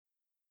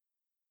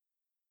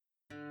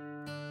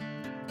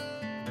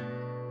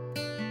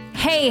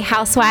Hey,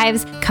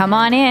 housewives, come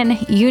on in.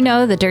 You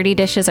know the dirty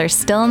dishes are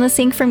still in the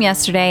sink from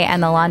yesterday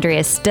and the laundry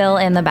is still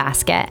in the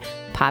basket.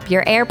 Pop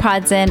your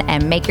AirPods in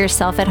and make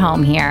yourself at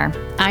home here.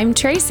 I'm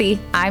Tracy.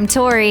 I'm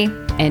Tori.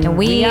 And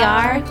we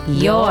are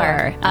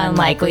your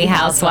Unlikely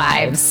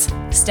Housewives.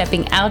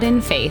 Stepping out in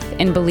faith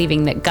and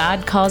believing that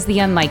God calls the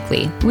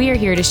unlikely, we are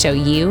here to show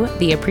you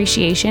the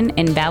appreciation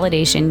and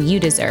validation you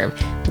deserve,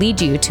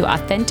 lead you to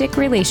authentic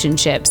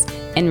relationships,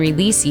 and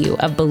release you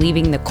of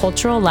believing the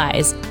cultural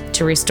lies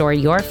to restore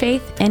your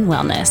faith and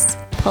wellness.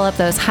 Pull up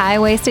those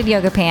high-waisted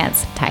yoga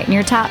pants, tighten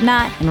your top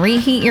knot, and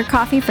reheat your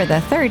coffee for the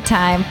third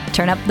time.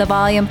 Turn up the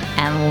volume,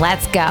 and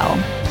let's go.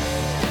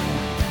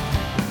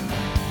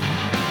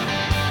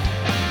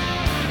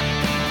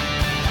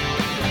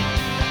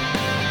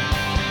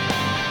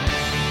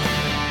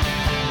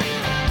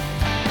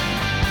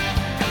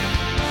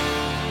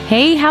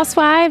 Hey,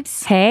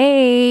 housewives.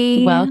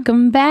 Hey.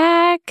 Welcome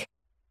back.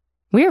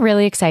 We're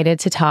really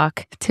excited to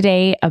talk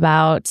today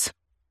about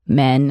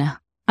men.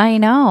 I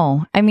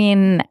know. I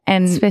mean,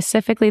 and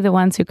specifically the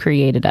ones who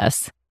created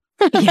us.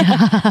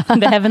 yeah.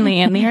 The heavenly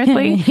and the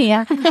earthly.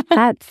 Yeah.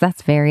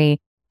 That's very,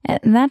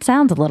 that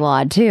sounds a little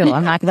odd too.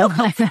 I'm not going to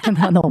lie.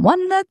 The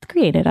one that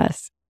created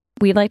us.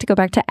 We'd like to go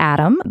back to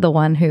Adam, the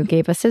one who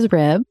gave us his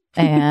rib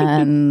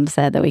and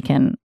said that we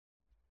can.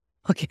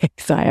 Okay.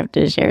 So I have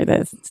to share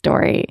this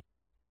story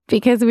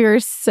because we were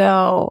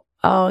so,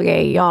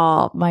 okay,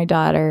 y'all, my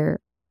daughter,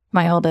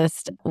 my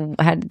oldest,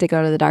 had to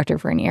go to the doctor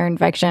for an ear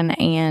infection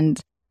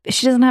and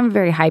she doesn't have a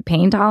very high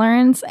pain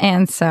tolerance.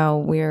 And so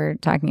we were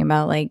talking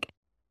about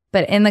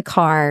but in the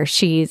car,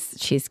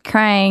 she's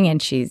crying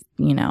and she's,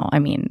 I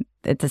mean,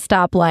 it's a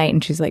stoplight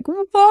and she's like,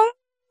 why?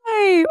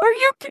 Are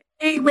you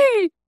kidding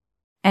me?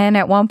 And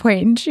at one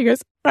point she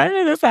goes, why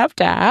did this have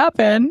to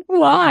happen?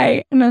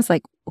 Why? And I was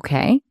like,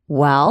 okay,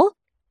 well,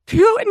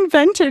 who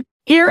invented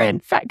ear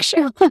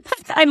infection?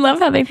 I love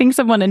how they think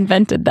someone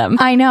invented them.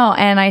 I know.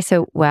 And I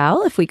said,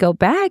 well, if we go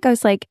back, I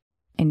was like,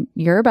 and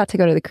you're about to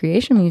go to the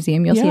Creation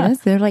Museum, you'll see this.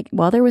 They're like,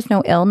 well, there was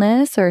no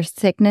illness or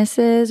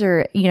sicknesses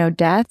or,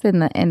 death in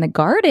the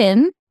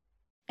garden.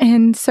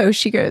 And so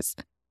she goes,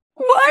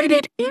 why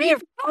did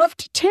Eve have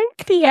to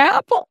take the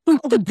apple?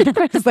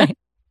 I was like,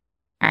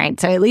 all right,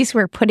 so at least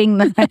we're putting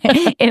them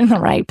in the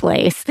right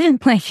place.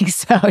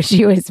 So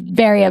she was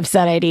very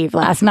upset at Eve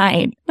last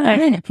night.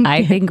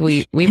 I think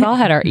we've all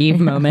had our Eve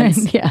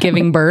moments,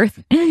 giving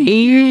birth.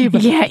 Eve.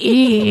 Yeah,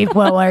 Eve.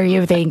 What were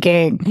you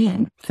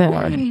thinking?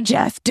 So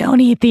just don't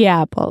eat the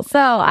apple.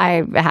 So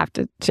I have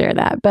to share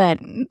that, but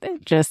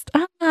just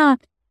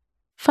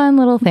fun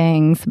little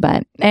things.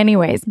 But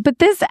anyways,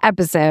 this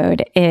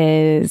episode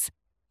is,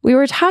 we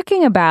were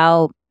talking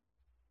about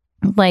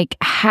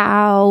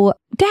how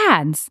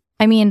dads,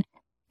 I mean,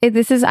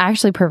 this is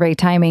actually perfect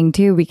timing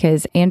too,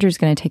 because Andrew's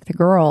going to take the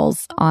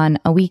girls on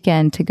a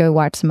weekend to go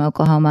watch some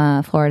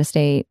Oklahoma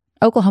State,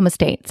 Florida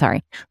State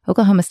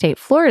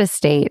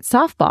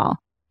softball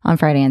on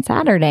Friday and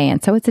Saturday.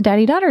 And so it's a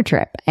daddy-daughter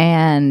trip.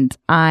 And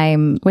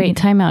Wait,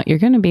 time out. You're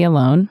going to be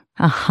alone?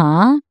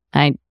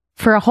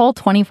 For a whole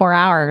 24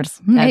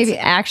 hours,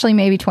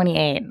 maybe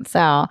 28. So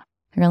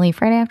they're going to leave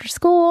Friday after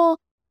school.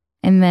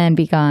 And then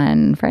be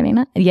gone Friday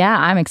night. Yeah,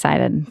 I'm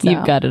excited. So.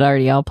 You've got it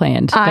already all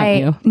planned, don't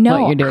you? No,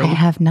 what you're doing. I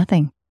have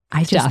nothing.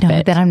 I just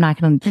know that I'm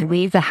not going to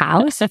leave the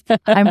house.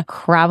 I'm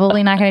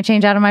probably not going to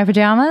change out of my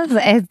pajamas.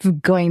 It's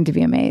going to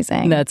be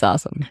amazing. That's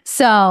awesome.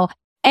 So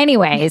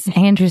anyways,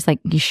 Andrew's like,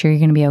 you sure you're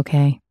going to be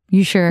okay?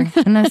 You sure?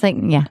 And I was like,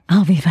 yeah,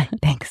 I'll be fine.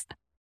 Thanks.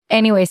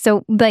 Anyway,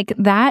 so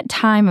that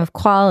time of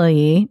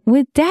quality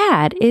with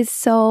dad is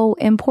so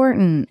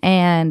important.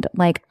 And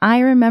I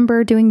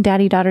remember doing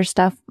daddy-daughter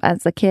stuff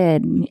as a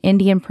kid,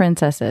 Indian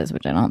Princesses,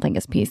 which I don't think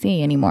is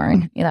PC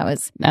anymore.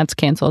 That's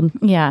canceled.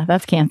 Yeah,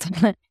 that's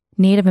canceled.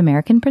 Native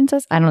American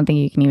Princess? I don't think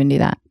you can even do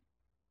that.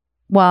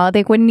 Well,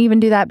 they wouldn't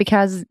even do that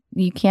because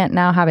you can't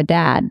now have a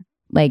dad.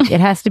 It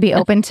has to be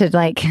open to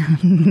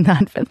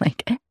not for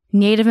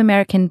Native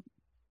American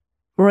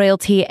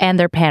royalty and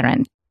their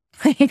parent.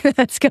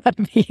 That's gotta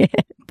be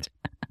it.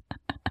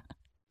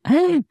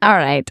 All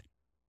right.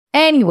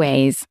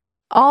 Anyways,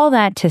 all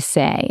that to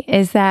say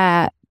is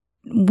that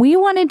we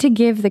wanted to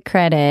give the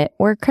credit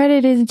where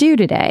credit is due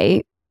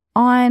today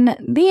on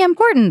the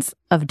importance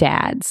of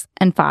dads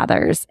and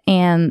fathers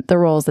and the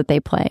roles that they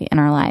play in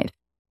our life.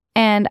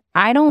 And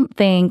I don't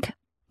think,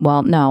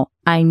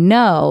 I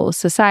know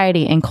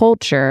society and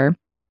culture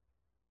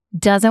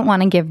doesn't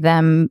want to give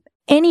them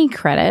any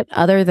credit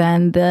other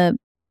than the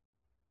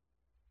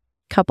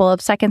couple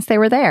of seconds they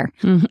were there.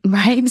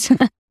 Right?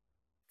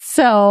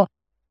 So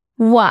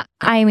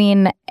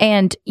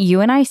and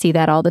you and I see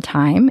that all the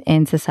time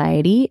in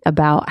society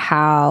about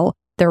how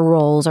their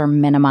roles are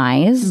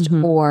minimized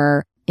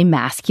or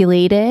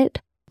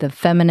emasculated. The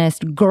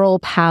feminist girl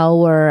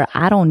power,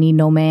 I don't need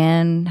no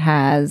man,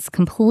 has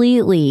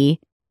completely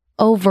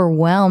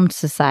overwhelmed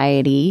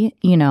society,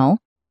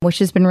 which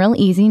has been real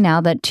easy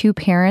now that two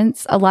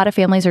parents, a lot of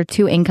families are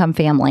two income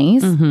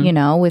families,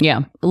 with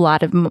a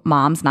lot of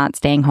moms not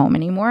staying home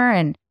anymore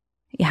and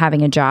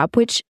having a job,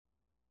 which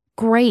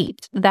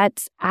great.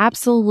 That's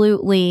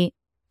absolutely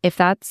if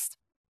that's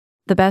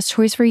the best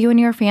choice for you and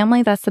your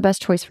family, that's the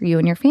best choice for you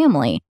and your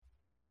family.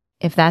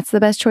 If that's the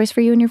best choice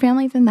for you and your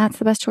family, then that's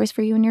the best choice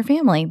for you and your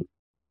family.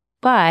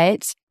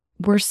 But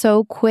we're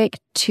so quick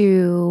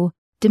to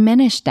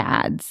diminish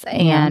dads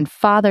and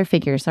father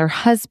figures or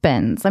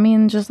husbands. I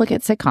mean, just look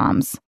at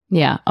sitcoms.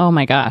 Yeah. Oh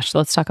my gosh.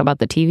 Let's talk about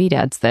the TV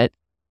dads that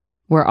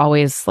were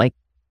always like,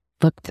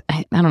 looked,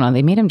 I don't know,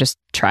 they made him just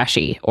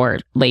trashy or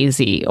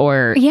lazy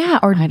or... Yeah,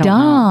 or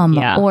dumb.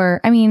 Yeah. Or,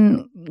 I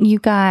mean, you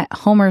got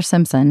Homer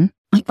Simpson.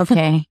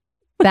 Okay.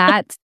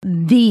 That's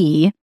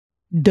the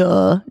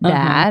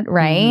dad,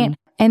 right? Mm-hmm.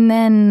 And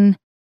then,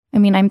 I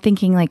mean, I'm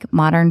thinking like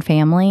Modern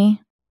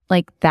Family.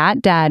 Like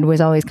that dad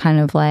was always kind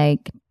of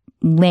like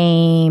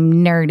lame,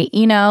 nerdy,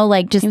 you know,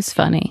 like just... He was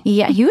funny.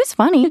 Yeah, he was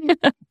funny,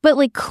 but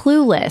like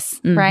clueless,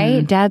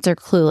 right? Dads are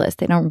clueless.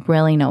 They don't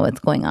really know what's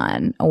going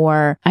on.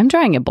 Or... I'm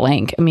drawing a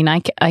blank. I mean, I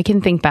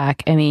can think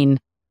back. I mean,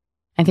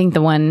 I think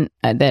the one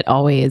that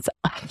always...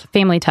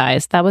 Family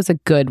Ties, that was a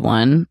good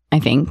one, I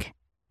think.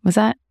 Was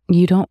that?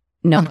 You don't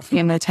know.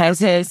 Family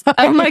Ties is...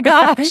 Oh my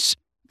gosh.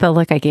 The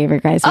look I gave her,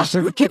 guys. Oh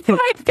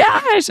my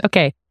gosh.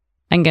 Okay.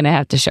 I'm going to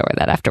have to show her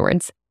that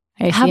afterwards.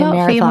 How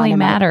about Family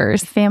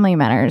Matters? Family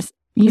Matters.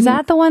 Is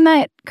that the one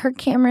that Kirk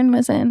Cameron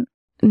was in?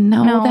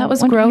 No, that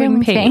was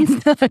Growing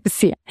Pains.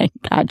 See, I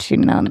got you.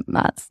 No,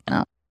 that's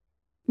no.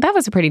 That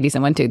was a pretty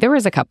decent one too. There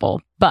was a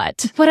couple,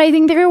 but I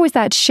think there was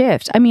that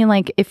shift. I mean,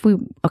 like if we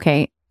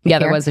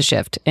there was a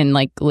shift in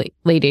like late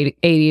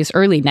 80s,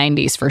 early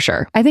 90s for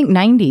sure. I think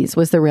 90s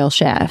was the real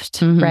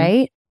shift,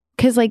 right?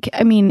 Because like,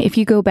 I mean, if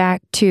you go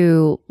back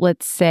to,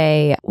 let's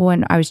say,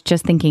 when I was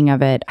just thinking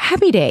of it,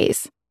 Happy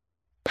Days.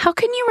 How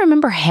can you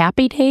remember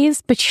Happy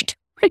Days, but you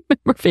don't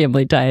remember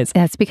Family Ties?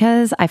 That's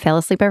because I fell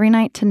asleep every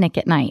night to Nick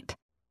at Night.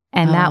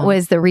 And that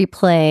was the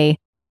replay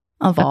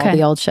of all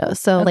the old shows.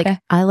 So like,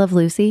 I Love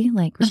Lucy,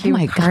 like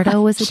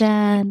Ricardo was a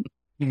dad.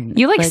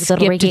 You like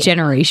skipped a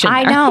generation.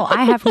 I know.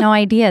 I have no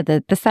idea.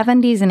 The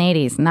 70s and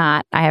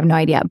 80s, I have no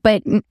idea.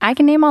 But I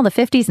can name all the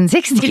 50s and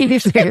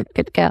 60s.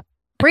 Good to go.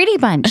 Brady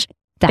Bunch.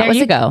 That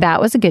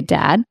was a good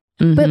dad.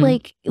 But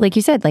like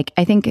you said, like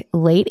I think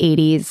late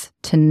 80s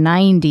to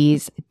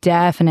 90s,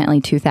 definitely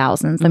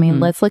 2000s. I mean,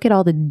 let's look at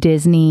all the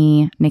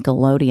Disney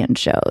Nickelodeon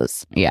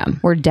shows. Yeah.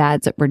 Where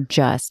dads that were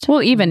just...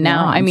 Well, even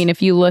now, I mean,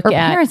 if you look at...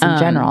 parents in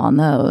general on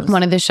those.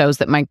 One of the shows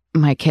that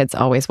my kids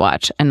always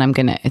watch, and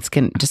it's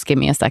going to just give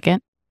me a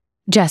second.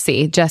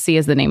 Jessie. Jessie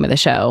is the name of the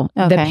show.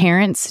 Okay. The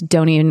parents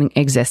don't even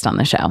exist on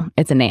the show.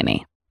 It's a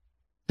nanny.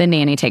 The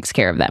nanny takes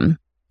care of them.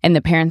 And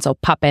the parents will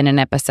pop in an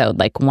episode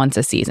like once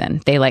a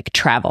season. They like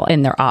travel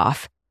and they're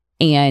off.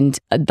 And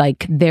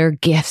like their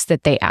gifts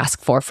that they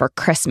ask for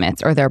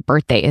Christmas or their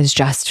birthday is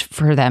just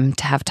for them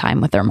to have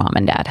time with their mom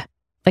and dad.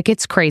 Like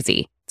it's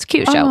crazy. It's a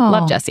cute show.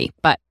 Love Jessie.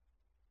 But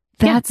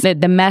that's the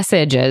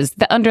messages,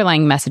 the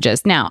underlying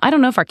messages. Now, I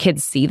don't know if our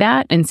kids see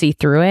that and see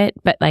through it,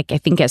 but like I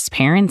think as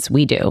parents,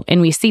 we do.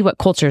 And we see what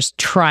culture's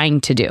trying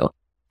to do.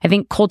 I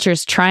think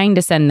culture's trying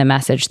to send the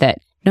message that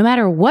no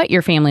matter what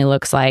your family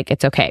looks like,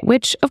 it's okay.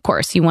 Which, of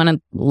course, you want to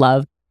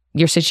love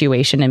your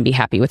situation and be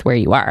happy with where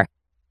you are.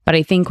 But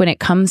I think when it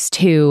comes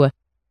to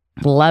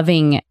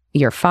loving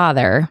your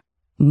father,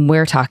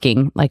 we're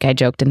talking, like I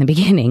joked in the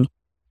beginning,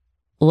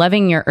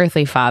 loving your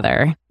earthly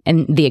father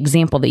and the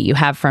example that you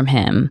have from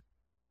him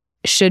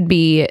should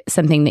be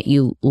something that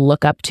you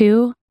look up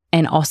to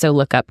and also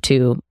look up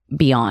to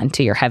beyond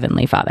to your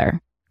heavenly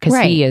father. Because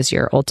he is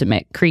your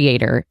ultimate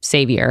creator,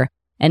 savior,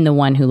 and the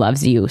one who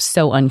loves you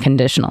so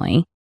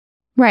unconditionally.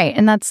 Right.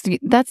 And that's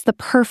the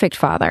perfect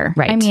father.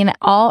 Right. I mean,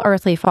 all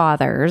earthly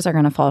fathers are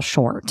going to fall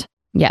short.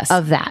 Yes.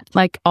 Of that.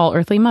 Like all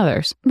earthly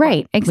mothers.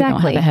 Right. Exactly.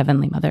 We don't have a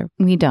heavenly mother.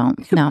 We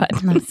don't. No.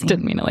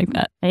 Didn't mean it like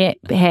that.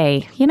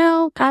 Hey, you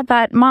know, God,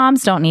 that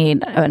moms don't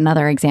need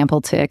another example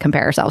to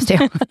compare ourselves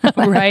to.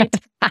 Right.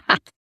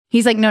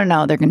 He's like,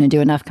 no, they're going to do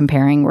enough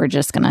comparing. We're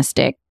just going to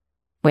stick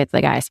with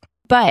the guys.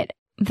 But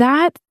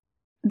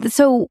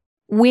so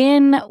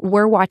when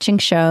we're watching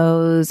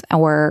shows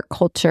or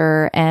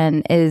culture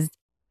and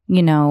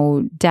you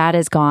know, dad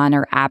is gone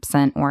or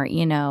absent or,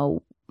 you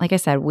know, like I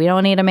said, we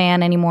don't need a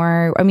man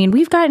anymore. I mean,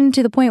 we've gotten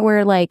to the point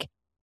where like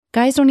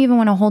guys don't even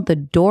want to hold the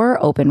door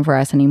open for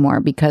us anymore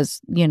because,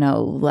 you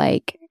know,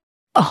 like,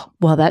 oh,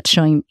 well, that's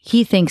showing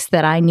he thinks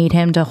that I need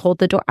him to hold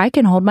the door. I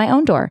can hold my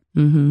own door.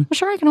 Mm-hmm.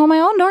 Sure, I can hold my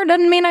own door.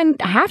 Doesn't mean I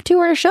have to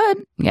or I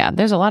should. Yeah,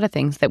 there's a lot of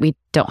things that we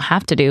don't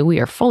have to do. We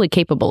are fully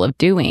capable of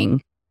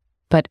doing,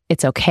 but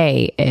it's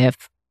okay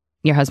if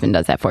your husband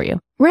does that for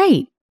you.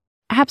 Right.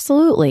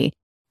 Absolutely.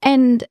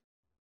 And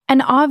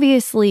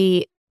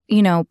obviously,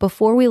 you know,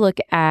 before we look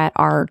at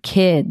our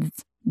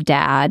kids'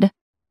 dad,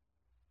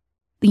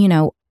 you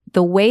know,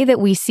 the way that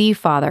we see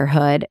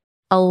fatherhood,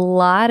 a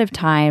lot of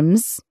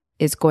times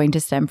is going to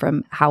stem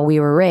from how we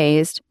were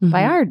raised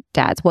by our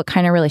dads. What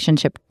kind of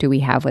relationship do we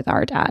have with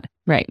our dad?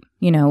 Right.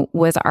 You know,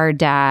 was our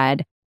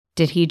dad,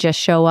 did he just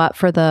show up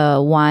for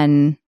the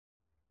one,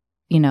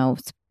 you know,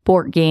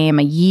 sport game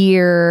a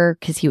year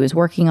because he was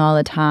working all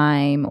the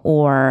time?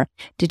 Or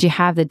did you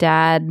have the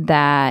dad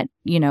that,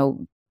 you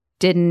know,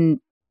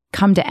 didn't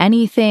come to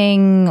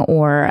anything,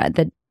 or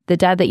the the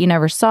dad that you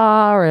never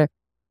saw, or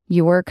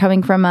you were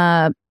coming from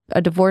a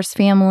divorced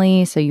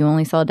family, so you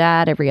only saw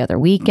dad every other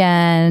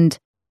weekend.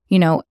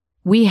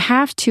 We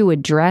have to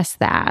address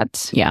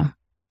that. Yeah.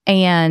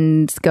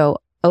 And go,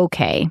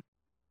 okay,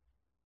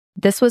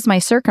 this was my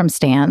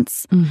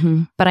circumstance,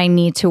 but I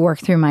need to work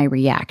through my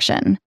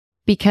reaction.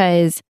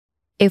 Because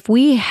if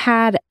we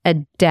had a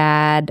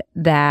dad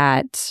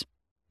that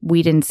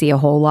we didn't see a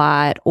whole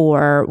lot,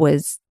 or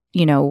was,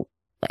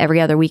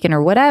 every other weekend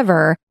or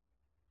whatever,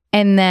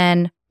 and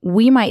then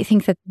we might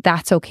think that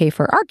that's okay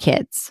for our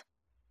kids,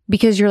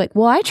 because you're like,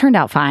 well, I turned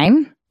out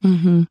fine.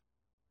 And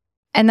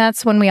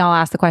that's when we all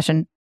ask the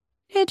question,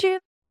 did you?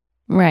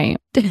 Right.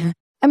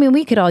 I mean,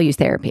 we could all use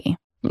therapy.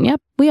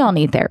 Yep. We all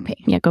need therapy.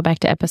 Yeah. Go back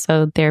to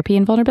episode Therapy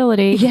and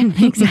Vulnerability. Yeah,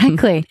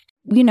 exactly.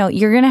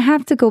 You're going to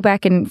have to go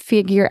back and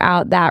figure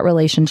out that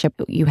relationship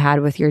that you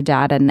had with your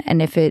dad, and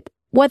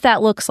what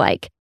that looks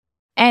like.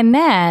 And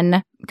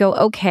then go,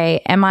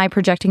 okay, am I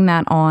projecting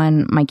that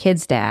on my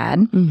kid's dad?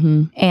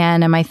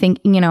 And am I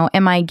thinking,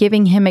 am I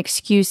giving him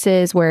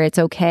excuses where it's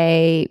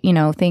okay,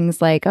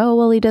 things like, oh,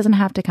 well, he doesn't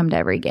have to come to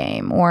every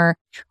game, or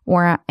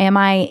am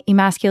I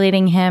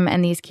emasculating him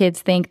and these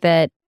kids think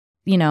that,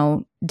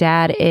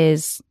 dad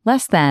is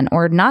less than,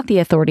 or not the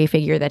authority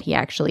figure that he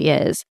actually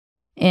is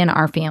in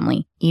our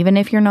family, even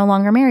if you're no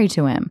longer married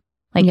to him.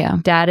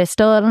 Dad is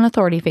still an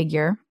authority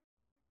figure,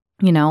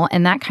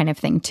 and that kind of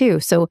thing too.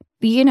 So,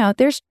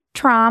 there's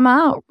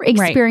trauma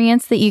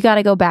experience that you got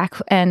to go back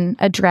and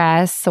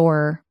address,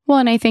 or... Well,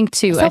 and I think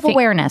too...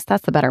 Self-awareness,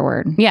 that's the better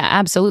word. Yeah,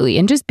 absolutely.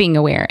 And just being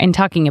aware and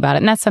talking about it.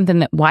 And that's something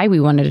that why we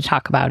wanted to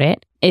talk about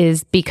it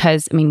is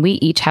because, we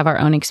each have our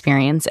own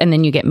experience, and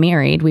then you get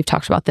married. We've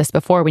talked about this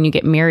before. When you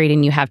get married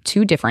and you have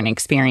two different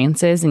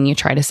experiences and you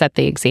try to set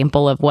the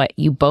example of what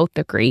you both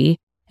agree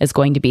is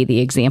going to be the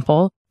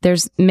example,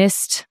 there's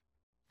missed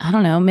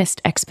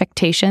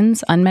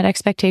expectations, unmet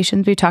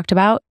expectations we talked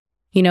about,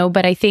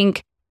 but I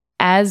think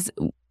as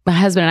my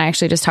husband and I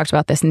actually just talked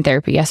about this in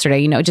therapy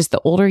yesterday, just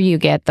the older you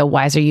get, the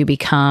wiser you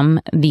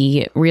become.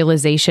 The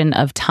realization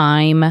of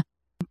time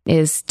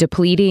is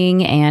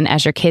depleting. And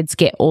as your kids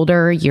get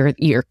older,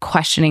 you're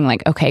questioning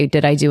like, okay,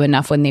 did I do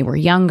enough when they were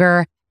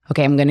younger?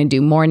 Okay, I'm going to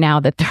do more now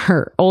that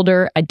they're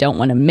older. I don't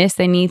want to miss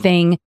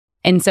anything.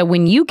 And so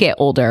when you get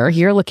older,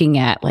 you're looking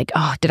at like,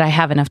 oh, did I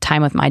have enough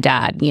time with my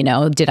dad?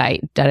 Did I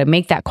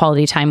make that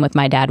quality time with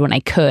my dad when I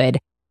could?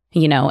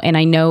 And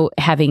I know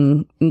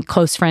having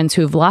close friends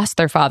who've lost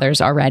their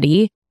fathers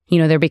already,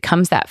 there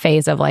becomes that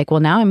phase of like, well,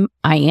 now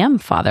I am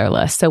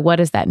fatherless. So what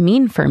does that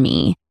mean for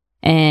me?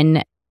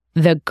 And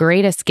the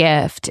greatest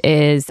gift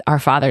is our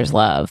Father's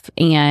love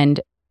and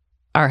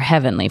our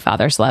Heavenly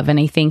Father's love. And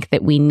I think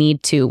that we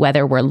need to,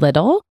 whether we're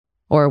little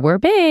or we're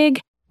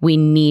big, we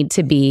need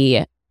to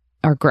be,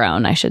 or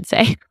grown, I should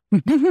say,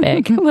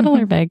 big, little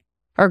or big,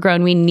 or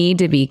grown, we need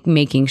to be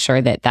making sure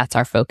that that's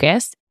our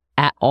focus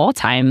at all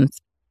times,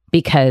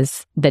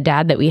 because the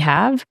dad that we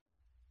have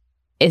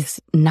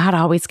is not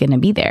always going to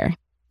be there,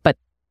 but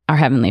our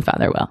Heavenly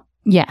Father will.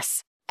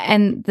 Yes.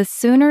 And the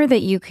sooner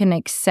that you can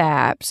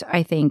accept,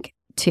 I think,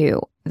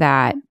 too,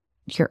 that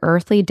your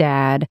earthly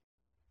dad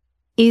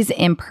is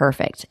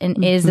imperfect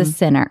and is a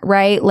sinner,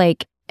 right?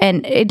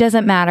 And it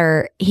doesn't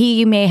matter.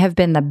 He may have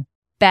been the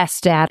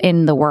best dad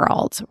in the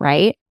world,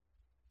 right?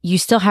 You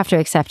still have to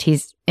accept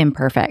he's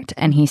imperfect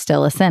and he's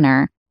still a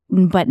sinner,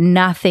 but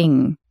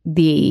nothing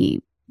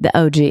the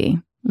OG,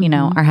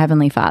 our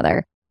Heavenly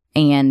Father.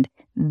 And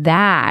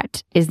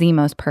that is the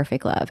most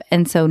perfect love.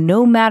 And so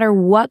no matter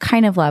what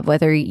kind of love,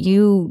 whether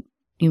you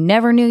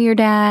never knew your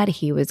dad,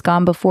 he was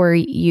gone before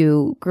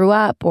you grew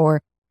up,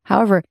 or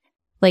however,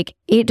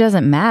 it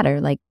doesn't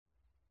matter.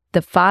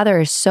 The Father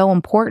is so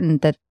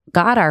important that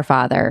God our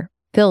Father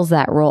fills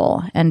that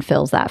role and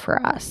fills that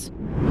for us.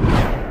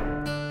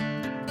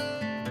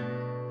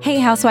 Hey,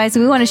 Housewives,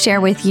 we want to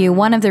share with you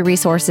one of the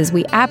resources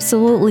we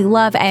absolutely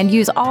love and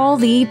use all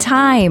the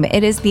time.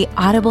 It is the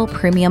Audible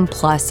Premium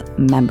Plus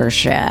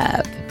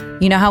membership.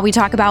 You know how we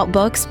talk about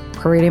books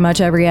pretty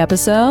much every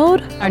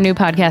episode? Our new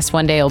podcast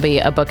one day will be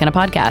a book and a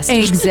podcast.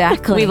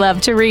 Exactly. We love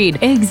to read.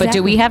 Exactly. But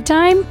do we have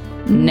time?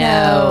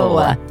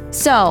 No.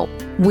 So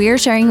we're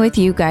sharing with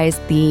you guys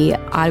the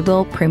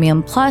Audible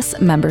Premium Plus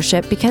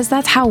membership because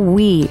that's how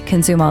we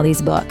consume all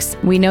these books.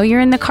 We know you're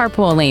in the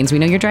carpool lanes. We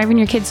know you're driving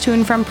your kids to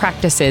and from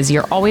practices.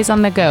 You're always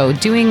on the go,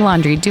 doing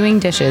laundry, doing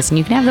dishes, and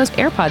you can have those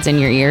AirPods in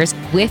your ears.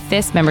 With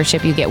this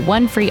membership, you get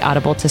 1 free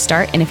Audible to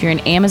start. And if you're an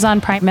Amazon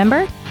Prime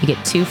member, you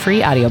get 2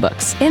 free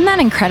audiobooks. Isn't that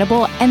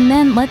incredible? And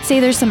then let's say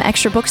there's some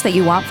extra books that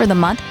you want for the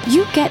month.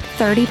 You get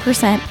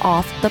 30%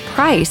 off the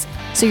price.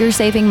 So you're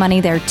saving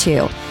money there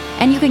too.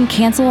 And you can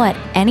cancel at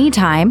any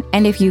time.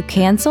 And if you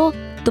cancel,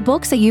 the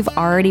books that you've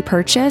already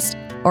purchased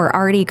or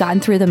already gotten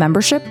through the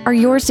membership are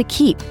yours to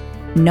keep,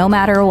 no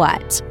matter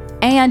what.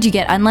 And you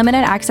get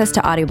unlimited access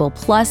to Audible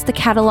Plus, the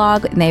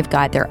catalog, and they've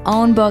got their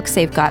own books.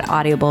 They've got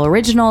Audible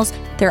Originals,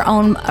 their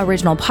own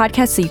original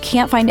podcasts, so you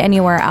can't find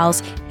anywhere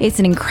else. It's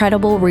an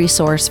incredible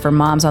resource for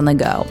moms on the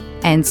go.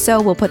 And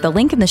so we'll put the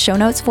link in the show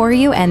notes for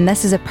you. And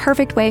this is a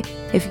perfect way.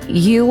 If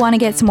you want to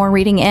get some more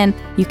reading in,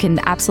 you can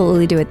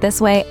absolutely do it this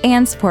way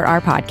and support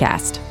our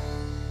podcast.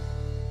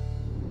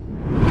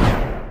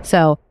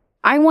 So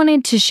I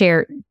wanted to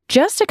share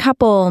just a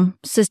couple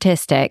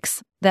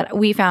statistics that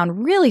we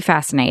found really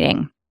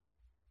fascinating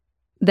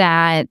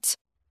that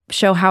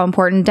show how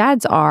important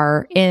dads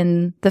are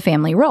in the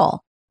family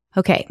role.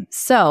 Okay,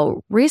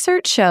 so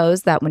research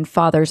shows that when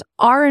fathers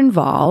are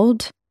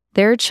involved,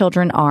 their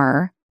children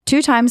are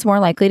 2 times more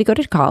likely to go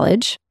to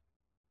college,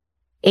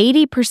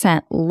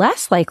 80%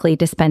 less likely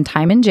to spend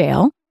time in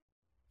jail,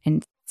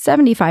 and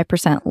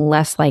 75%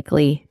 less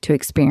likely to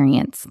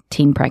experience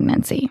teen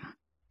pregnancy.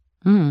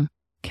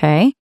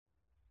 Okay.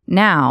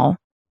 Now,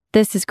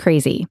 this is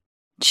crazy.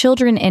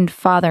 Children in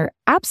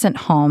father-absent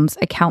homes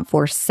account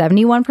for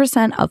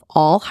 71% of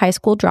all high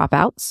school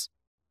dropouts,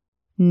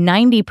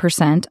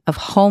 90% of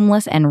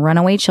homeless and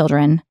runaway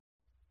children,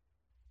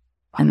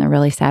 and the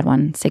really sad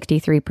one,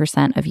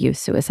 63% of youth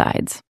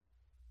suicides.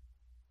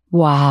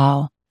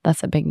 Wow.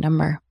 That's a big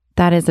number.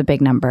 That is a big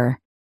number.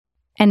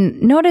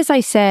 And notice I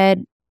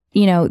said,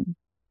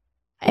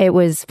 it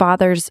was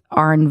fathers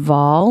are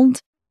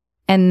involved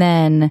and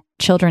then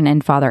children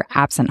in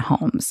father-absent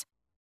homes.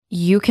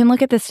 You can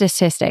look at the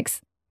statistics.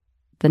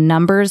 The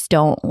numbers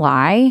don't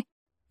lie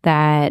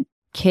that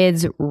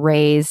kids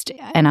raised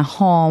in a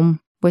home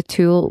with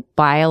 2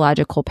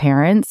 biological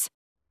parents,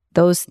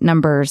 those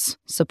numbers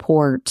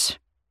support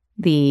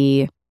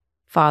the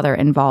father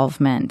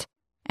involvement.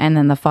 And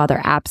then the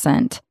father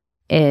absent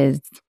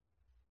is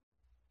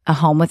a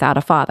home without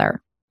a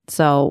father.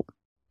 So,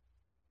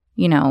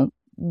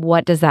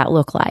 what does that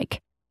look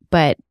like?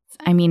 But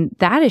I mean,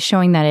 that is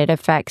showing that it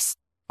affects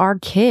our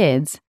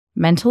kids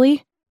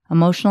mentally,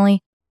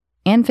 emotionally,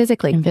 and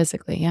physically.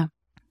 Yeah.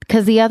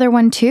 Because the other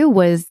one too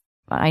was,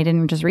 I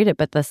didn't just read it,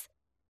 but the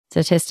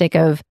statistic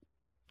of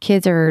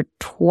kids are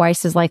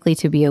twice as likely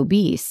to be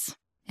obese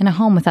in a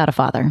home without a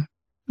father.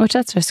 Which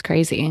that's just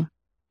crazy.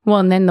 Well,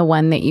 and then the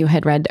one that you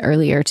had read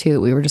earlier too,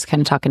 we were just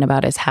kind of talking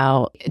about is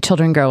how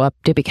children grow up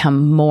to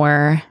become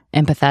more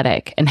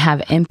empathetic and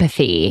have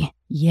empathy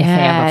if they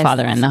have a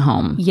father in the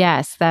home.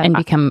 Yes. And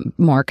become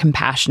more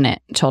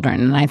compassionate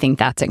children. And I think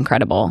that's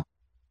incredible.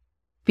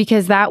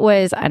 Because that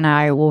was, and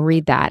I will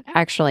read that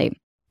actually.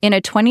 In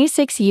a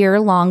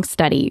 26-year-long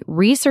study,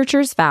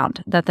 researchers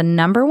found that the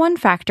number one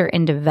factor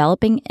in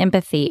developing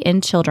empathy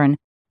in children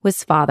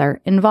was father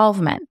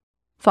involvement.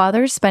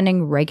 Fathers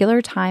spending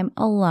regular time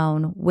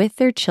alone with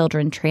their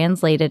children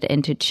translated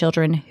into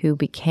children who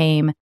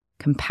became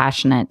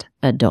compassionate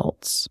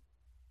adults.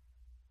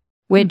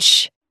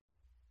 Which,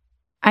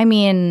 I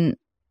mean,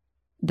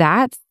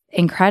 that's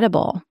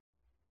incredible.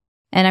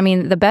 And I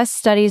mean, the best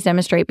studies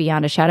demonstrate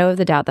beyond a shadow of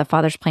the doubt that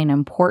fathers play an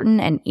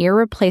important and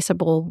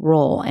irreplaceable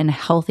role in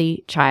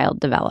healthy child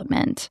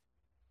development.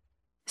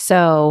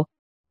 So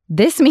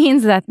this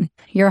means that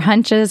your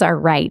hunches are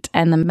right,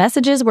 and the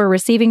messages we're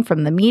receiving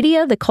from the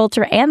media, the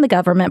culture, and the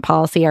government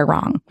policy are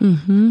wrong.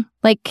 Mm-hmm.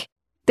 Like,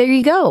 there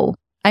you go.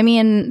 I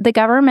mean, the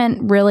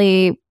government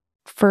really,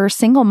 for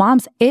single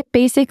moms, it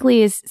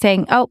basically is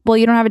saying, oh, well,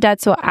 you don't have a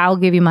dad, so I'll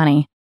give you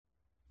money.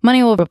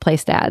 Money will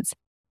replace dads.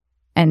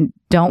 And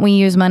don't we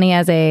use money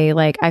as a,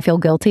 I feel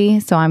guilty,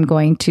 so I'm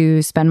going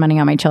to spend money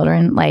on my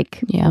children?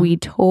 We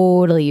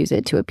totally use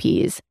it to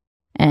appease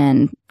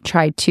and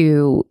try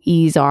to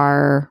ease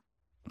our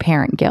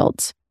parent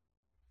guilt,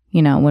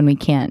 when we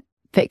can't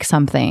fix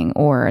something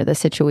or the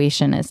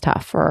situation is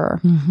tough or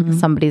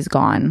somebody's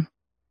gone.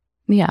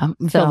 Yeah.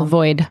 Fill the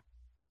void.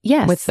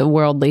 Yes. With the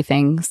worldly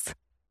things.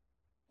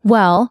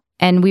 Well,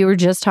 and we were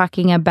just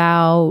talking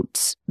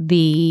about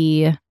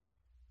the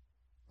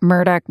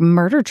Murdaugh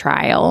murder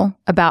trial,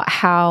 about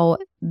how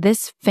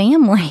this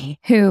family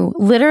who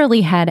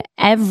literally had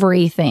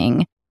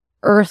everything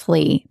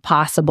earthly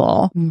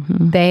possible,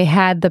 they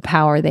had the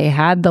power, they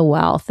had the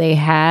wealth, they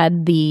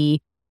had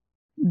the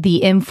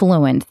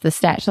influence, the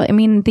status. I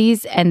mean,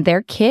 these and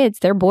their kids,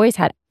 their boys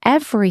had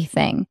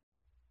everything,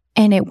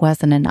 and it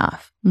wasn't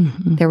enough.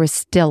 There was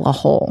still a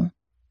hole.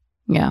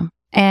 Yeah.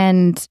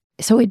 And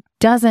so it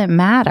doesn't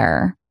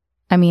matter.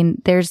 I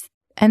mean,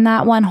 and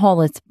that one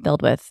hole is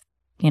filled with,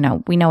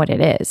 we know what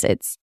it is.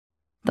 It's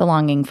the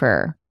longing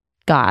for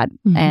God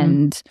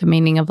and the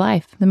meaning of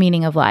life. The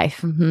meaning of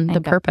life.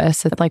 The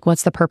purpose. It's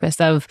what's the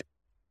purpose of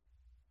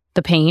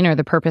the pain or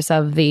the purpose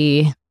of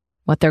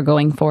what they're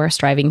going for,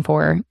 striving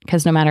for?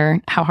 Because no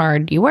matter how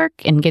hard you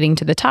work in getting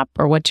to the top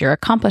or what you're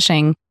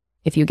accomplishing,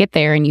 if you get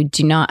there and you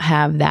do not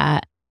have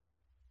that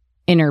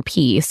inner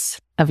peace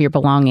of your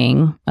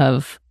belonging,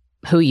 of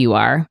who you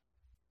are,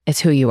 it's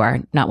who you are,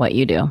 not what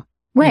you do.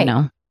 Right.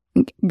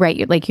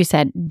 Right. Like you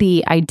said,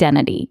 the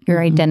identity. Your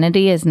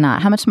identity is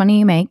not how much money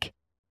you make.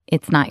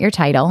 It's not your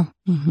title.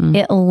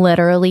 It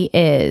literally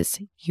is,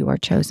 you are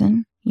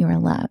chosen. You are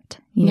loved.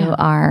 You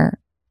are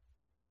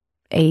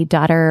a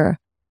daughter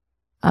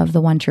of the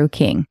one true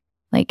King.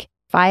 If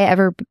I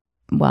ever,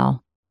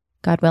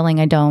 God willing,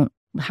 I don't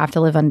have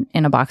to live in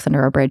a box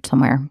under a bridge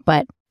somewhere,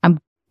 but I'm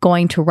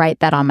going to write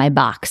that on my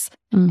box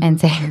and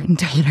say,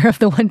 daughter of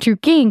the one true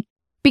King.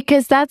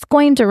 because that's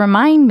going to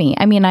remind me.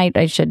 I mean,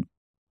 I should,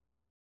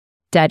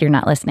 Dad, you're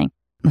not listening.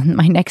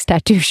 My next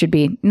tattoo should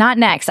be not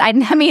next.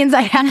 That means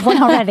I have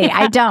one already.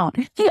 I don't.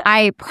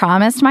 I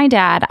promised my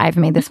dad, I've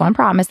made this one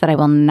promise that I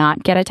will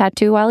not get a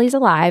tattoo while he's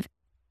alive.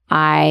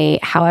 I,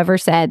 however,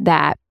 said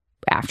that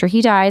after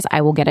he dies,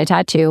 I will get a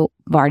tattoo.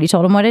 I've already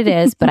told him what it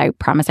is, but I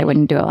promised I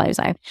wouldn't do it while he was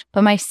alive.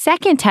 But my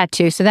second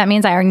tattoo, so that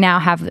means I now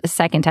have a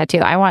second tattoo.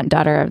 I want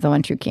Daughter of the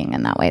One True King,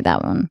 and that way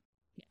that one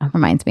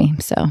reminds me.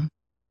 So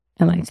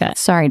I like that.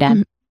 Sorry,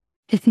 Dad.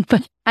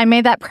 But I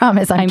made that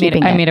promise. I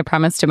made a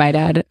promise to my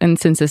dad. And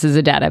since this is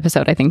a dad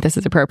episode, I think this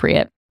is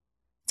appropriate.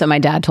 So my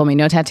dad told me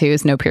no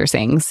tattoos, no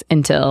piercings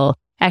until,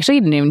 actually,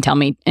 he didn't even tell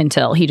me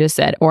until he just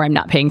said, or I'm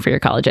not paying for your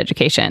college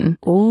education.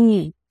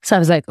 Ooh. So I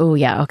was like, oh,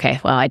 yeah, okay.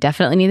 Well, I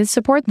definitely need the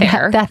support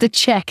there. That's a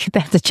check.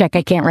 That's a check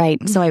I can't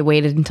write. So I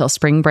waited until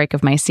spring break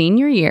of my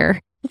senior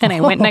year. And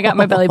I went and I got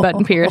my belly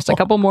button pierced, a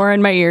couple more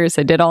in my ears.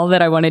 I did all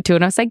that I wanted to.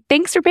 And I was like,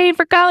 thanks for paying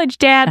for college,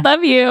 Dad.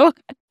 Love you.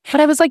 But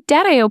I was like,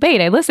 Dad, I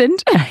obeyed. I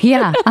listened.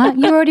 Yeah.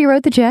 You already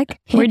wrote the check.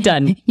 We're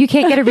done. You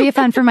can't get a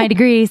refund for my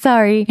degree.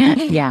 Sorry.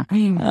 Yeah.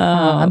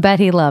 I bet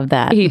he loved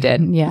that. He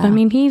did. Yeah. I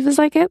mean, he was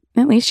like, at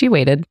least she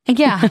waited.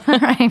 Yeah.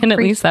 And at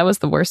least that was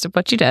the worst of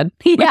what you did.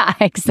 Yeah,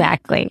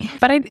 exactly.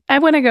 But I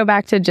want to go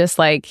back to just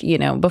like,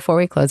 before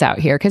we close out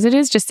here, because it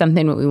is just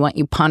something that we want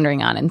you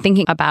pondering on and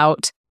thinking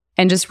about,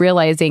 and just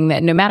realizing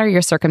that no matter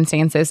your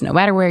circumstances, no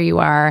matter where you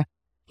are,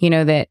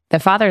 that the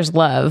Father's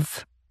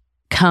love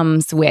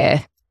comes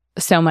with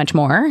so much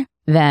more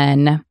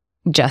than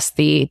just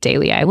the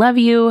daily I love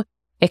you.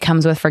 It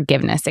comes with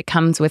forgiveness. It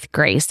comes with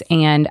grace.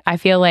 And I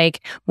feel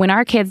like when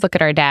our kids look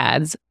at our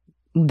dads,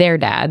 their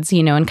dads,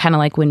 and kind of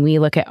like when we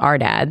look at our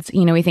dads,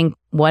 we think,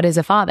 what is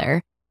a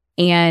father?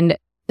 And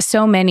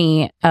so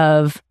many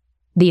of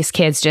these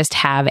kids just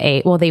have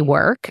they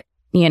work,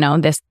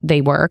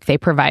 they work, they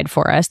provide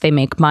for us, they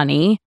make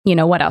money.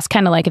 What else?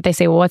 Kind of like if they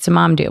say, well, what's a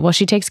mom do? Well,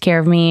 she takes care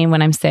of me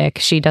when I'm sick.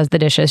 She does the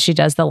dishes. She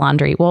does the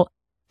laundry. Well,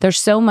 there's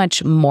so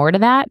much more to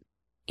that.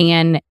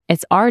 And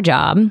it's our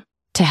job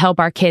to help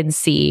our kids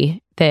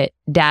see that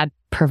dad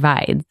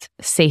provides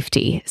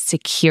safety,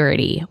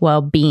 security,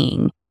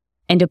 well-being,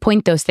 and to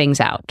point those things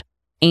out,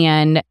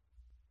 and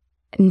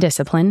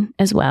discipline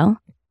as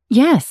well.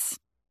 Yes.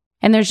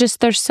 And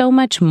there's so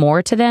much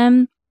more to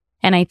them.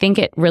 And I think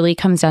it really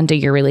comes down to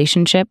your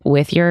relationship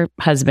with your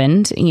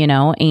husband,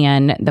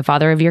 and the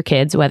father of your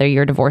kids, whether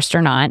you're divorced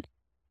or not,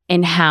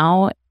 and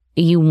how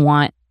you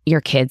want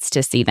your kids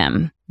to see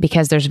them,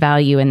 because there's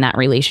value in that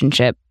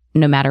relationship,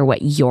 no matter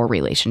what your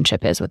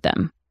relationship is with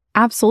them.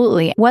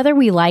 Absolutely. Whether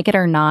we like it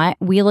or not,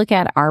 we look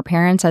at our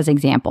parents as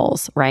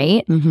examples,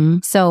 right? Mm-hmm.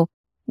 So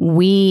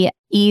we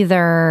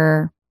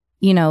either,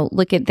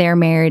 look at their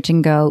marriage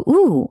and go,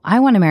 ooh, I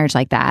want a marriage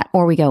like that.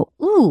 Or we go,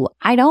 ooh,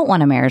 I don't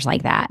want a marriage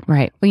like that.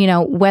 Right.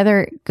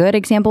 Whether good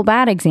example,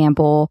 bad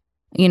example,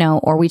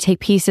 or we take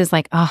pieces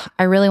like, oh,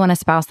 I really want a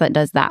spouse that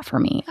does that for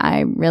me.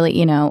 I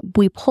really,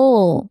 we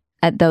pull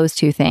at those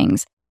two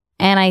things.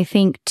 And I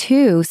think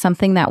too,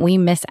 something that we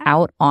miss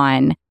out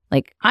on,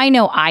 like, I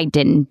know I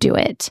didn't do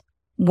it.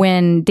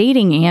 When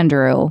dating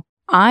Andrew,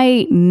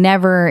 I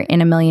never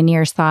in a million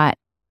years thought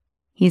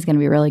he's going to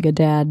be a really good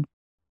dad.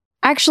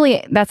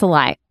 Actually, that's a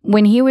lie.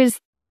 When he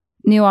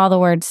knew all the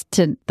words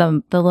to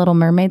the Little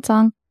Mermaid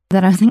song,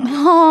 that I was like,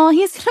 oh,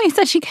 he's going to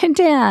be such a good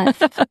dad.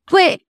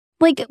 But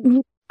like,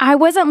 I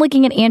wasn't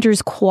looking at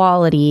Andrew's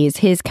qualities,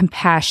 his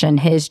compassion,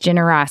 his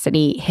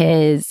generosity,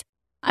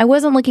 I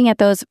wasn't looking at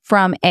those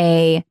from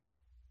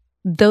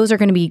those are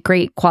going to be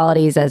great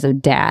qualities as a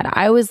dad.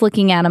 I was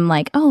looking at him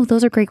like, oh,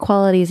 those are great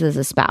qualities as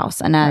a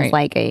spouse and as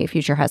like a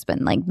future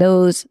husband, like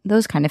those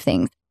kind of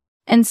things.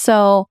 And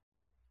so,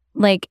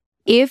 like,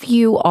 if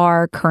you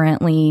are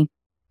currently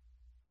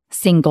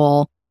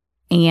single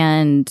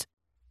and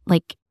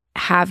like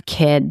have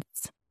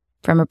kids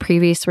from a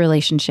previous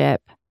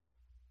relationship,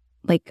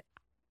 like,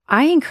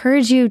 I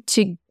encourage you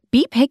to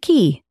be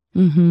picky.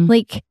 Mm-hmm.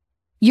 Like,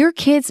 your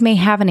kids may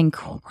have an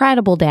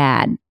incredible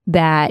dad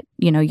that,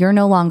 you're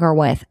no longer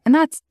with. And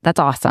that's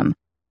awesome.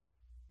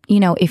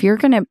 If you're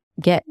going to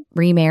get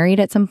remarried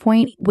at some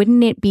point,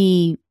 wouldn't it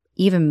be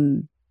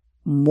even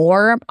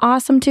more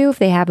awesome too if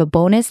they have a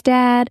bonus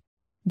dad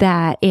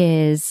that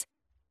is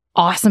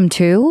awesome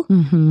too?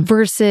 Mm-hmm.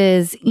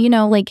 Versus,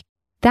 like,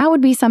 that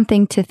would be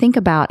something to think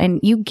about. And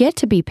you get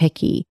to be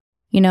picky,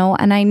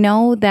 and I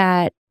know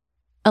that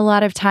a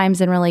lot of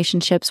times in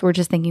relationships, we're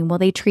just thinking, well,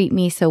 they treat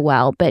me so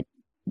well. But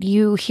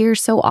you hear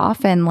so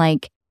often,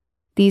 like,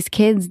 these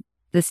kids,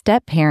 the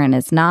step parent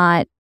is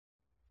not,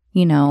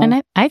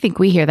 And I think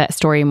we hear that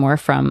story more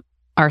from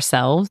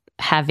ourselves,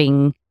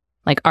 having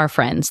like our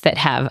friends that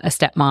have a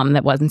stepmom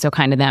that wasn't so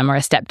kind to them, or a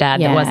stepdad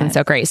that wasn't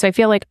so great. So I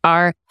feel like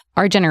our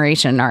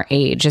generation, our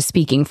age is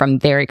speaking from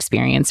their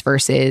experience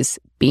versus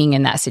being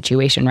in that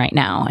situation right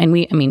now. And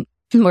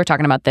we're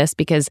talking about this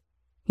because,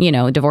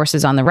 divorce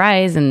is on the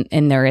rise,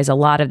 and there is a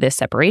lot of this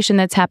separation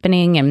that's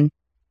happening. And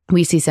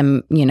we see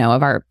some,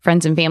 of our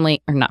friends and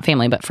family, or not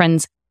family, but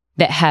friends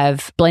that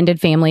have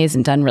blended families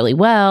and done really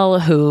well,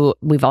 who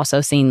we've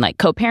also seen like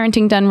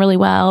co-parenting done really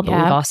well, but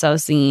we've also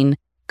seen,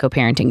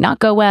 co-parenting not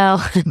go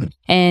well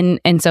and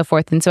so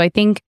forth. And so I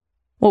think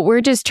what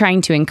we're just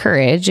trying to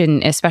encourage,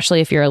 and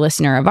especially if you're a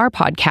listener of our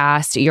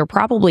podcast, you're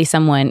probably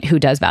someone who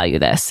does value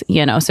this,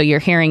 so you're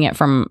hearing it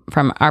from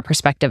our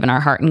perspective and our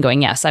heart and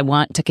going, yes, I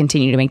want to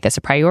continue to make this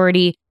a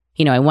priority.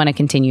 I want to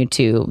continue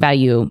to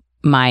value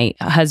my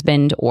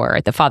husband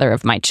or the father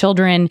of my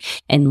children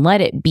and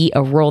let it be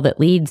a role that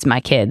leads my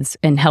kids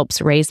and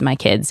helps raise my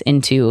kids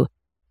into,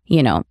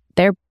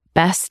 their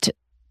best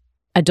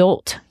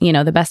adult,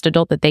 the best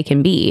adult that they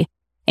can be.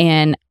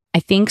 And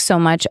I think so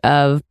much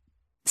of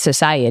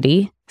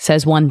society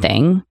says one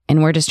thing,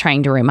 and we're just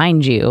trying to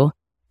remind you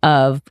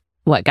of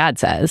what God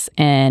says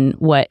and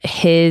what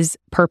his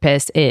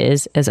purpose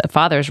is as a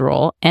father's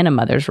role and a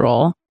mother's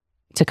role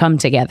to come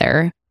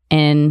together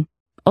and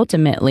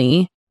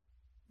ultimately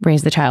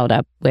raise the child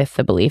up with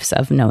the beliefs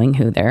of knowing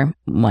who their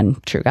one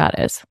true God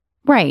is.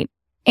 Right.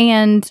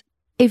 And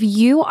if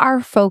you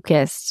are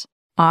focused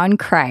on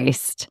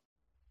Christ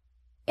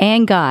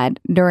and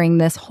God during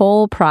this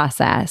whole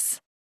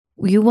process,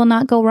 you will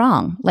not go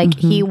wrong.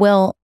 Like you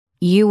will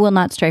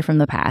not stray from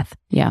the path.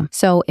 Yeah.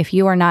 So if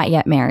you are not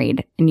yet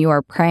married and you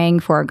are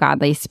praying for a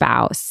godly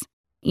spouse,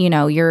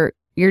 you're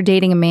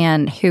dating a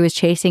man who is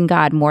chasing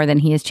God more than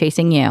he is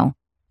chasing you,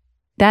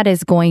 that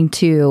is going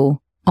to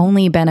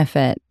only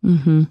benefit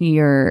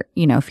your,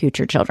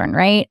 future children,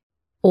 right?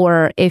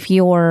 Or if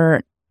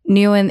you're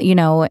new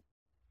and,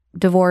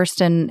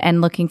 divorced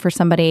and looking for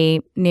somebody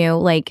new,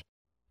 like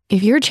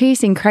if you're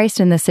chasing Christ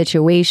in this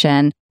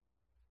situation,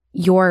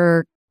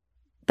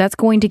 that's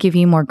going to give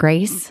you more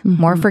grace,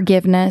 more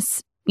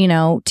forgiveness,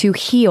 to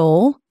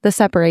heal the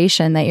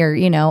separation that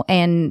you're,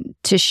 and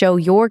to show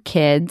your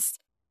kids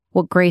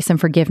what grace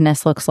and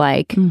forgiveness looks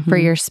like for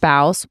your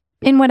spouse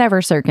in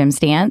whatever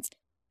circumstance.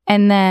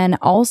 And then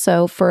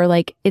also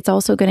it's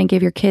also going to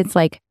give your kids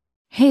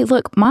hey,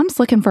 look, mom's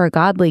looking for a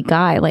godly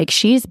guy. Like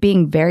she's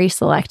being very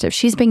selective.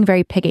 She's being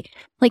very picky.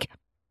 Like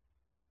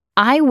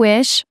I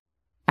wish,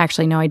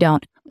 actually, no, I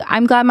don't.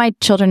 I'm glad my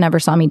children never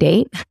saw me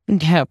date.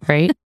 Yeah,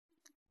 right.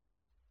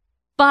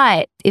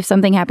 But if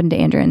something happened to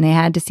Andrew and they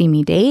had to see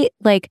me date,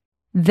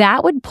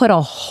 that would put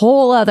a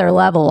whole other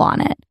level on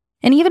it.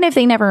 And even if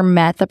they never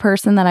met the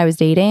person that I was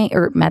dating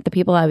or met the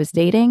people I was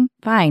dating,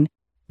 fine.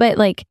 But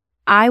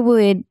I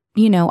would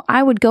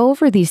go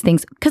over these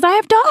things because I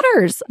have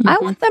daughters. I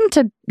want them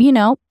to,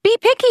 be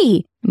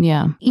picky.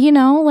 Yeah.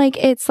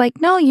 It's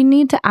no, you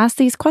need to ask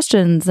these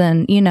questions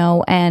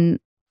and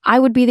I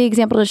would be the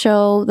example to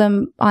show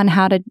them on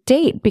how to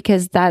date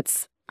because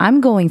I'm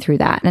going through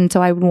that. And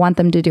so I would want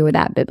them to do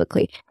that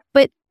biblically.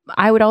 But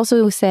I would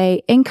also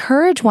say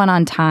encourage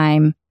one-on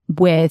time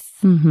with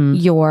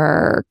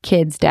your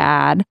kid's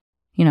dad,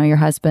 your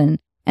husband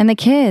and the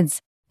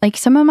kids.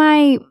 Some of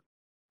my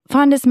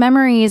fondest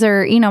memories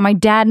are, my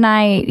dad and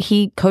I,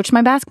 he coached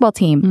my basketball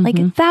team.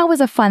 That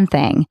was a fun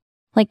thing.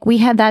 We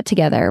had that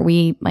together.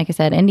 We, like I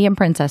said, Indian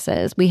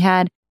princesses.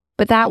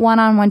 But that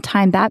one-on-one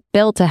time, that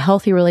built a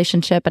healthy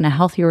relationship and a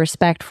healthy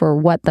respect for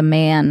what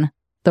the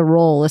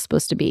role is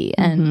supposed to be.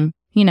 And,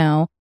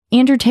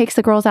 Andrew takes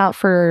the girls out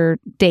for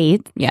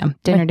dates. Yeah.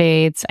 Dinner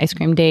dates, ice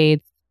cream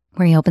dates.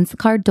 Where he opens the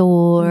car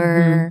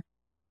door.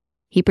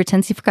 He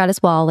pretends he forgot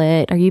his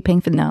wallet. Are you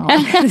paying for no?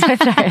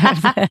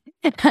 The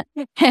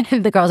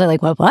girls are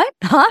like, what?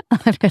 Huh?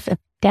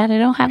 Dad, I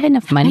don't have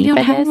enough money for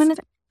this.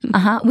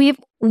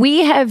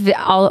 We have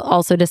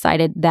also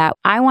decided that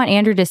I want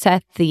Andrew to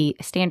set the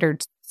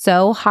standards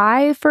so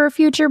high for a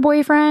future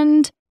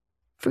boyfriend,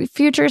 for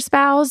future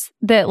spouse,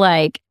 that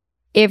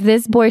if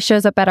this boy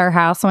shows up at our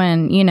house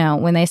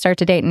when they start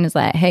to date and is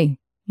like, hey,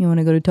 you want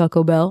to go to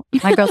Taco Bell?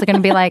 My girls are going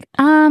to be like,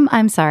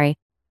 I'm sorry.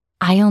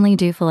 I only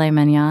do filet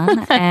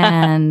mignon.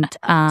 And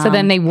so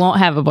then they won't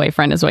have a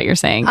boyfriend is what you're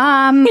saying.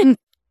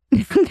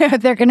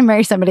 They're going to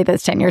marry somebody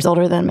that's 10 years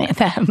older than me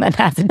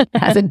that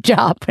has a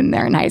job when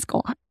they're in high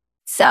school.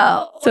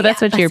 So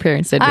that's what your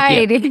parents did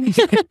with you.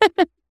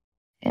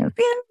 All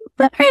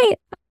right.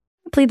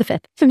 Plead the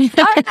fifth. All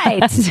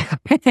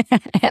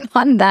right. And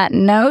on that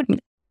note,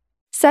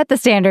 set the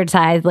standards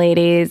high,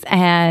 ladies.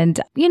 And,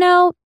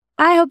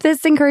 I hope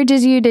this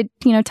encourages you to,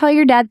 tell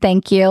your dad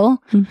thank you.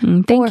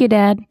 Thank you,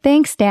 Dad.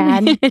 Thanks,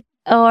 Dad.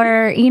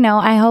 Or,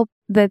 I hope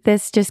that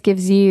this just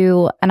gives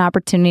you an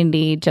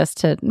opportunity just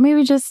to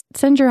maybe just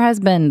send your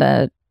husband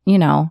a,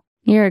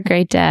 you're a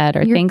great dad,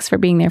 or thanks for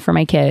being there for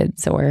my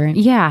kids, or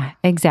yeah,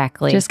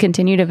 exactly. Just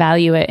continue to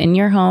value it in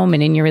your home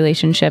and in your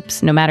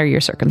relationships, no matter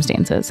your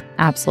circumstances.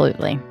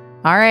 Absolutely.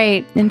 All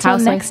right. Until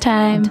next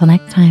time.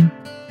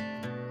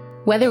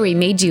 Whether we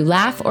made you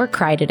laugh or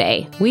cry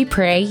today, we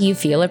pray you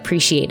feel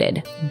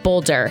appreciated,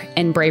 bolder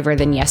and braver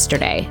than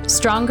yesterday,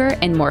 stronger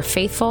and more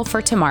faithful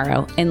for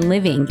tomorrow, and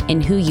living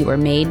in who you were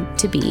made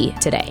to be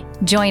today.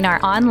 Join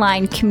our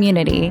online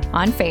community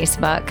on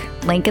Facebook,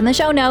 link in the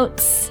show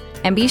notes,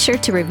 and be sure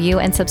to review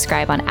and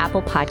subscribe on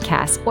Apple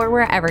Podcasts or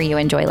wherever you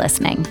enjoy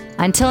listening.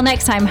 Until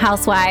next time,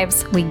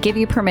 housewives, we give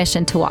you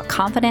permission to walk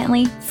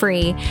confidently,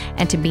 free,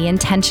 and to be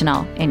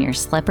intentional in your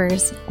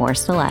slippers or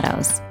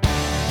stilettos.